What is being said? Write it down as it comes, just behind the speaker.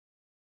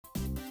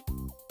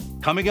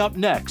Coming up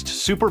next,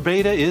 Super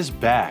Beta is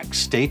back.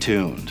 Stay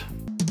tuned.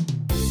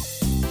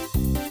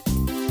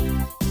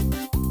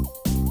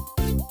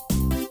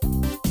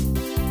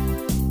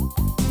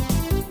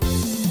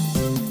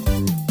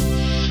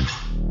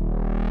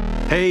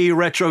 Hey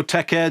retro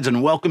tech heads,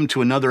 and welcome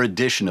to another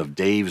edition of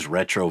Dave's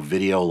Retro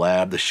Video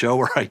Lab, the show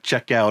where I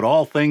check out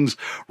all things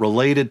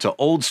related to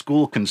old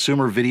school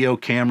consumer video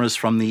cameras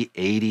from the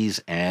 80s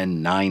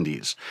and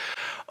 90s.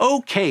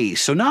 Okay,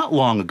 so not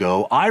long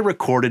ago, I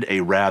recorded a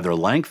rather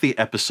lengthy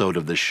episode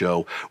of the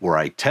show where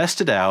I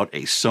tested out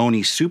a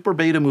Sony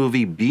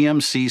SuperBetamovie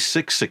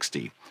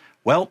BMC-660.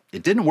 Well,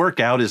 it didn't work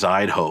out as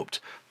I'd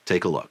hoped.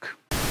 Take a look.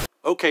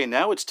 Okay,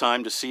 now it's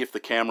time to see if the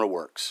camera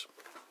works.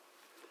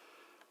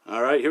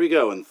 All right, here we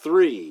go in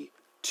 3,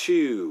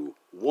 2,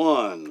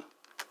 1.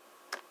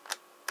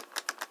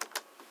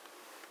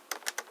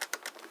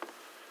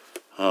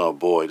 Oh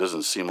boy,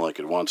 doesn't seem like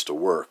it wants to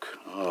work.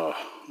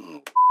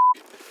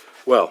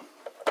 Well,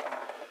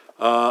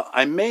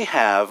 I may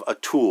have a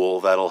tool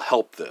that'll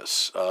help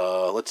this.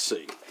 Let's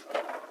see.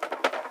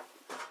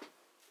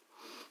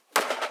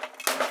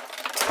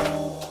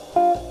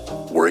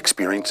 We're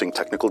experiencing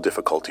technical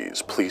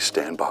difficulties. Please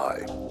stand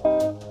by.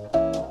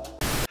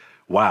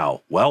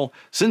 Wow, well,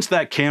 since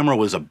that camera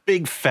was a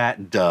big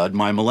fat dud,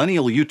 my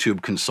millennial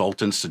YouTube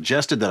consultants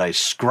suggested that I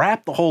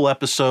scrap the whole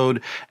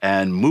episode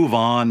and move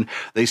on.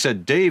 They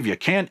said, Dave, you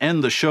can't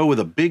end the show with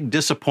a big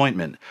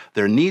disappointment.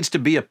 There needs to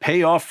be a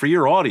payoff for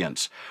your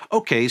audience.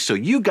 Okay, so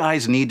you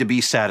guys need to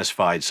be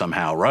satisfied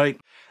somehow, right?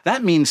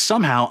 That means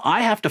somehow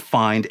I have to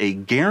find a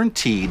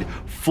guaranteed,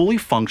 fully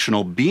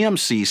functional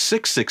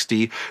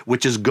BMC-660,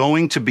 which is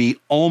going to be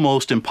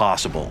almost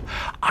impossible.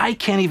 I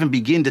can't even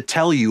begin to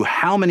tell you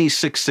how many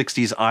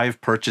 660s I've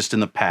purchased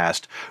in the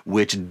past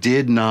which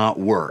did not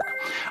work.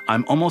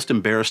 I'm almost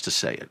embarrassed to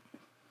say it.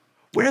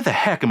 Where the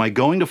heck am I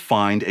going to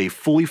find a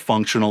fully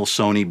functional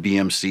Sony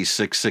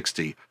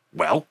BMC-660?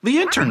 Well, the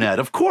internet,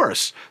 of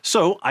course.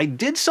 So I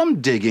did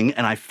some digging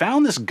and I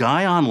found this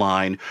guy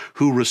online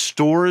who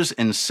restores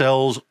and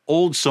sells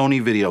old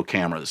Sony video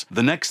cameras.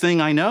 The next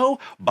thing I know,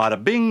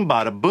 bada bing,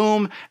 bada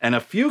boom, and a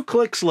few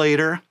clicks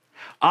later,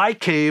 I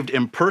caved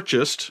and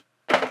purchased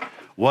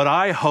what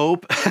I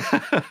hope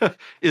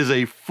is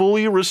a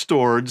fully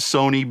restored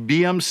Sony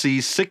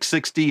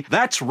BMC-660.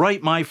 That's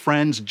right, my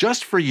friends,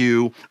 just for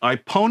you, I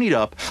ponied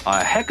up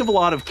a heck of a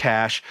lot of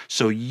cash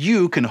so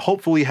you can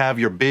hopefully have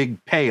your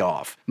big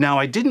payoff. Now,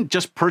 I didn't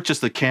just purchase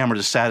the camera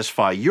to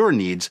satisfy your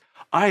needs.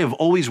 I have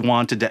always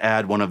wanted to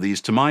add one of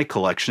these to my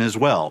collection as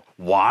well.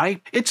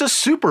 Why? It's a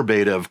Super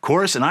Beta, of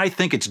course, and I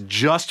think it's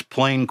just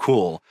plain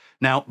cool.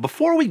 Now,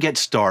 before we get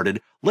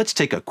started, let's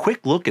take a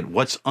quick look at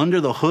what's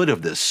under the hood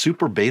of this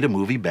Super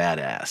Betamovie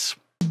badass.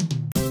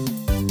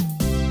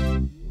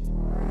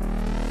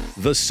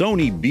 The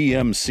Sony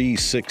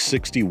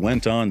BMC-660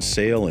 went on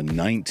sale in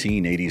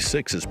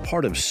 1986 as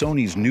part of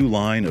Sony's new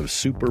line of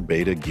Super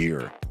Beta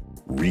gear.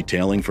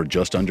 Retailing for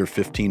just under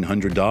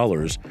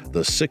 $1,500,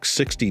 the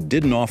 660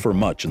 didn't offer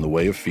much in the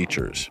way of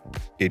features.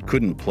 It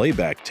couldn't play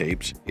back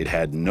tapes, it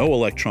had no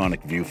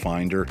electronic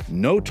viewfinder,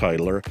 no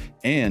titler,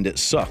 and it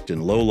sucked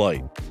in low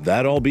light.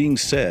 That all being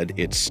said,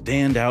 its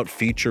standout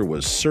feature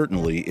was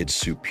certainly its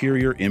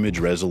superior image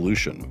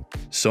resolution.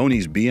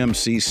 Sony's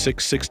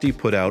BMC-660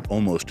 put out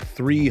almost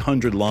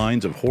 300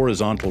 lines of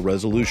horizontal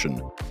resolution,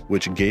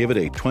 which gave it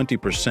a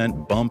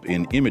 20% bump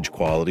in image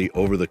quality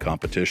over the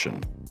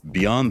competition.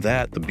 Beyond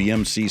that, the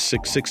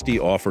BMC-660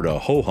 offered a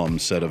ho-hum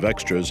set of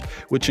extras,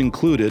 which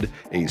included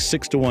a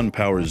 6:1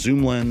 power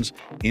zoom lens,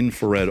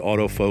 infrared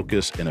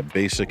autofocus, and a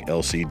basic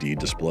LCD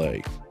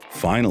display.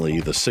 Finally,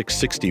 the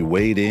 660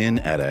 weighed in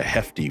at a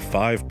hefty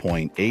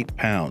 5.8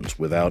 pounds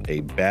without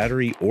a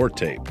battery or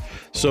tape,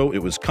 so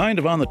it was kind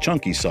of on the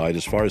chunky side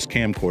as far as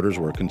camcorders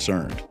were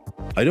concerned.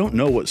 I don't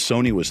know what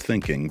Sony was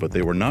thinking, but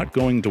they were not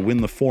going to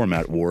win the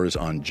format wars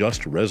on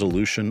just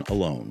resolution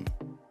alone.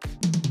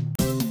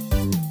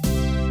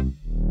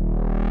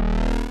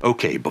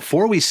 Okay,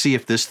 before we see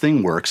if this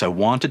thing works, I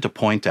wanted to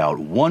point out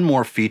one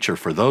more feature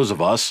for those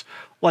of us,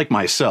 like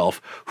myself,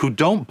 who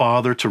don't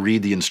bother to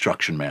read the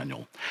instruction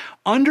manual.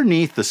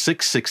 Underneath the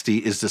 660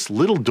 is this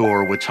little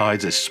door which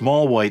hides a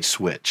small white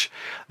switch.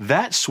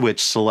 That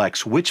switch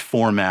selects which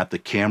format the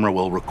camera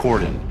will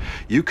record in.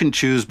 You can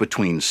choose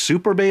between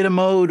Super Beta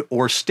mode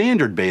or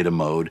Standard Beta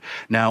mode.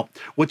 Now,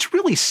 what's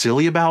really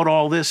silly about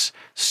all this,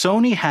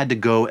 Sony had to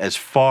go as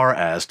far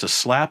as to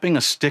slapping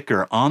a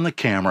sticker on the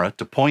camera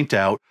to point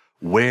out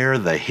where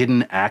the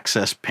hidden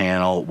access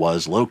panel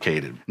was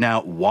located.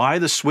 Now, why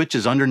the switch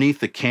is underneath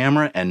the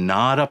camera and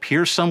not up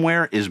here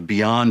somewhere is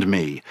beyond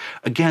me.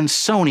 Again,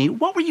 Sony,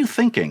 what were you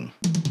thinking?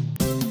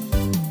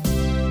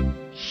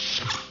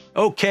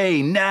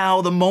 Okay,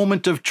 now the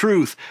moment of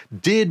truth.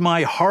 Did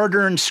my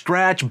hard-earned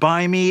scratch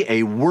buy me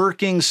a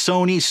working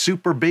Sony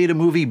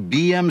SuperBetamovie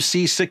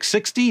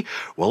BMC-660?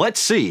 Well, let's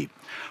see.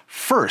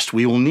 First,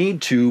 we will need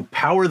to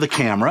power the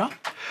camera.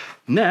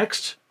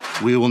 Next,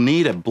 we will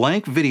need a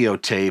blank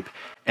videotape,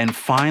 And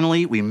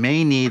finally, we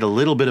may need a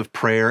little bit of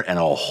prayer and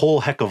a whole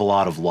heck of a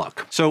lot of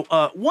luck. So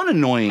one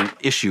annoying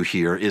issue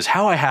here is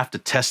how I have to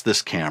test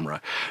this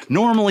camera.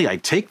 Normally, I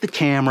take the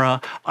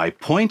camera, I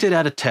point it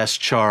at a test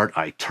chart,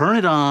 I turn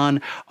it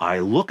on, I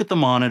look at the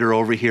monitor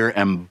over here,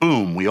 and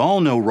boom, we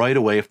all know right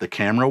away if the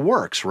camera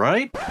works,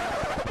 right?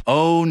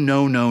 Oh,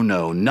 no, no,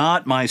 no,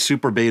 not my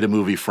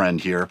SuperBetamovie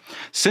friend here.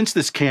 Since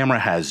this camera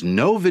has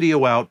no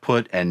video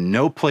output and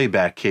no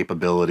playback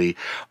capability,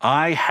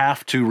 I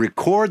have to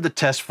record the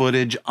test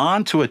footage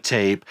onto a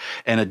tape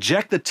and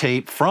eject the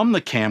tape from the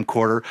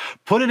camcorder,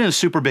 put it in a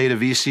SuperBeta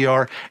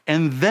VCR,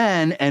 and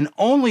then, and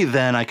only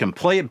then, I can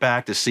play it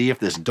back to see if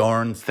this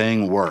darn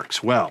thing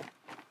works. Well,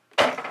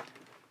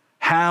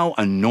 how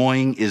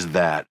annoying is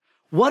that?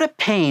 What a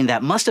pain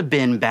that must have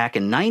been back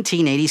in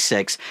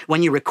 1986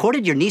 when you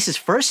recorded your niece's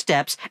first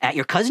steps at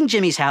your cousin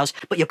Jimmy's house,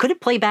 but you couldn't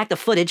play back the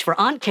footage for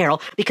Aunt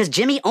Carol because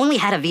Jimmy only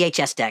had a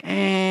VHS deck.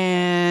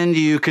 And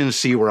you can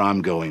see where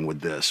I'm going with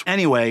this.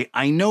 Anyway,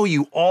 I know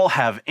you all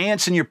have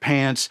ants in your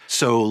pants,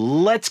 so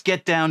let's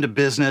get down to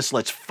business.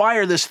 Let's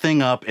fire this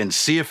thing up and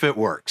see if it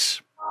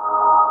works.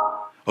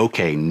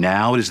 Okay,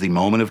 now it is the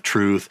moment of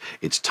truth.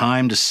 It's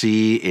time to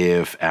see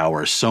if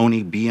our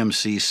Sony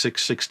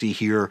BMC-660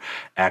 here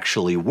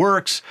actually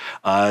works.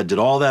 Did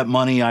all that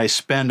money I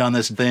spend on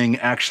this thing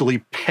actually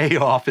pay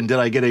off, and did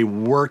I get a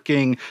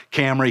working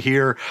camera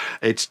here?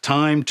 It's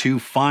time to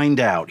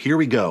find out. Here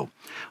we go.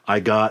 I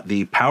got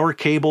the power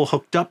cable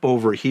hooked up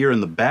over here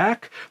in the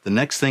back. The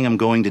next thing I'm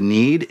going to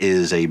need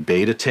is a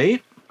beta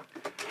tape.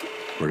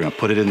 We're going to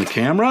put it in the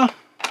camera.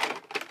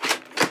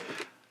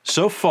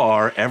 So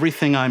far,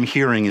 everything I'm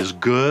hearing is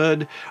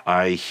good.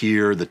 I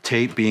hear the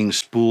tape being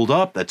spooled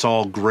up. That's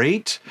all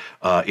great.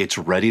 It's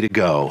ready to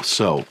go.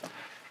 So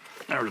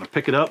now we're going to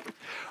pick it up.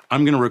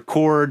 I'm going to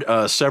record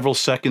several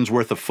seconds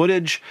worth of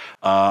footage.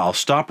 I'll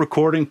stop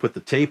recording, put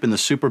the tape in the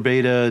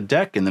SuperBeta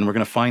deck, and then we're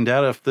going to find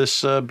out if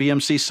this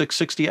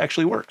BMC-660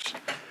 actually works.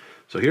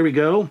 So here we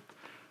go.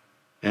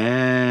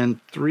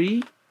 And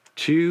 3,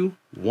 2,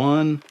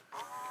 1,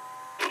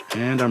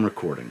 and I'm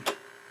recording.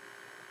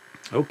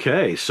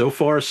 Okay, so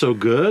far so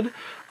good.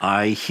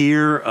 I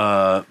hear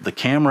the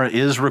camera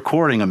is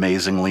recording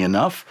amazingly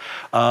enough,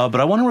 but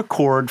I want to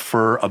record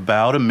for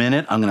about a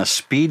minute. I'm going to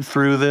speed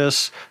through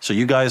this so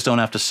you guys don't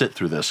have to sit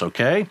through this,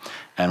 okay?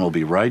 And we'll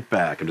be right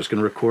back. I'm just going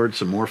to record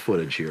some more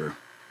footage here.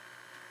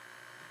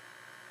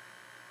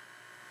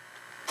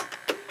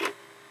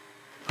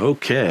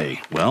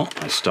 Okay, well,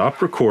 I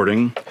stopped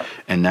recording,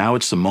 and now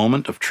it's the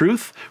moment of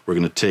truth. We're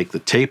going to take the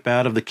tape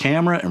out of the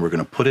camera, and we're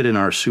going to put it in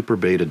our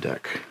SuperBeta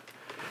deck.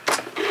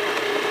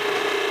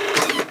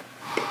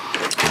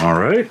 All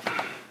right.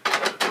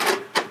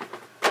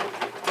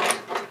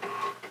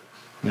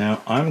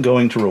 Now I'm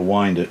going to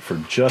rewind it for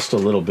just a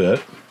little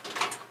bit.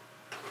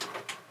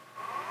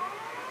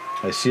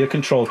 I see a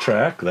control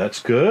track. That's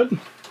good.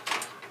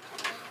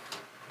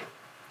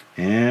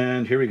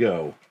 And here we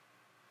go.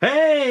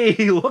 Hey,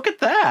 look at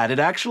that. It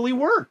actually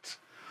worked.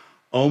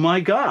 Oh my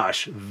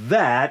gosh,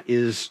 that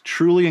is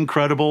truly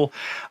incredible.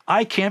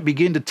 I can't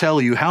begin to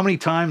tell you how many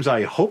times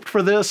I hoped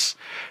for this,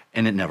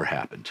 and it never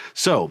happened.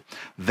 So,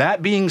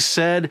 that being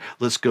said,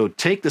 let's go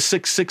take the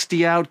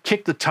 660 out,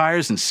 kick the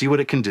tires, and see what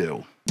it can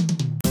do.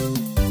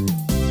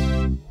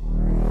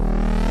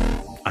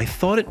 I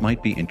thought it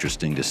might be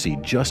interesting to see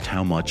just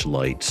how much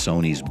light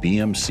Sony's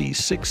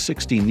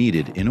BMC-660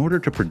 needed in order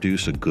to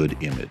produce a good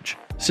image.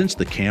 Since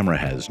the camera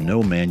has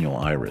no manual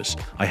iris,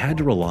 I had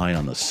to rely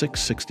on the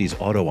 660's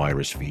auto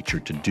iris feature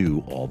to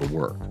do all the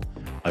work.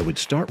 I would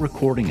start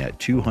recording at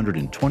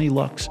 220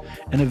 lux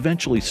and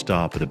eventually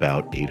stop at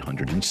about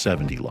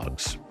 870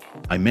 lux.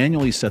 I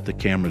manually set the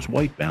camera's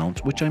white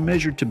balance, which I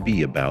measured to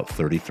be about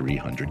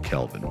 3300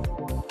 Kelvin.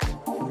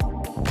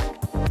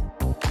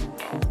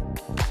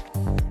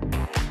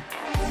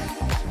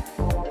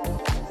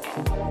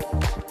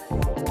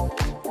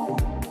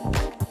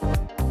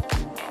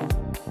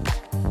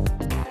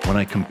 When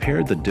I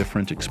compared the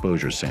different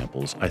exposure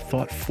samples, I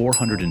thought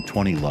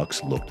 420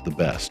 lux looked the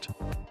best.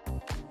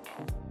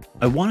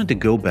 I wanted to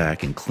go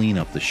back and clean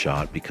up the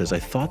shot because I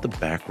thought the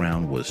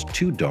background was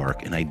too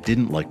dark and I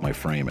didn't like my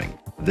framing.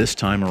 This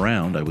time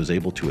around, I was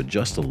able to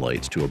adjust the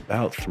lights to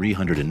about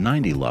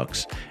 390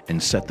 lux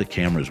and set the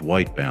camera's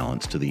white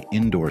balance to the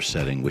indoor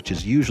setting, which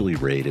is usually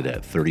rated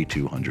at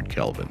 3200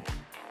 Kelvin.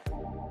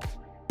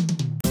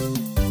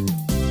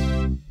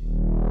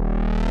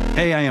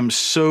 Hey, I am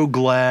so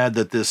glad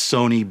that this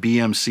Sony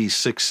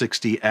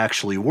BMC-660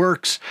 actually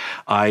works.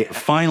 I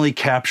finally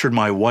captured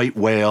my white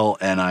whale,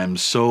 and I'm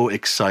so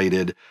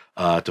excited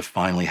to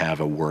finally have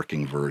a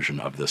working version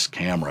of this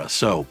camera.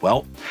 So,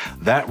 well,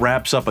 that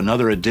wraps up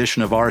another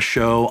edition of our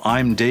show.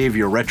 I'm Dave,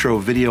 your Retro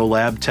Video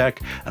Lab Tech,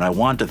 and I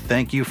want to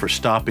thank you for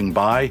stopping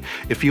by.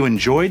 If you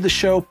enjoyed the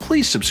show,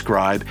 please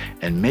subscribe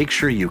and make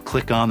sure you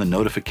click on the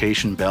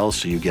notification bell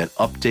so you get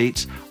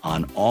updates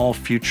on all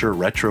future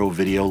Retro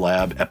Video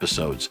Lab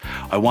episodes.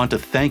 I want to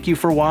thank you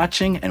for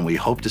watching, and we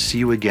hope to see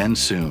you again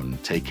soon.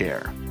 Take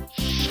care.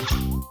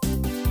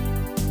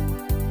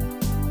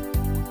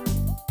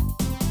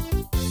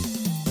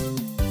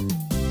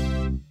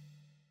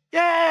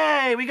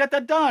 got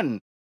that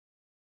done?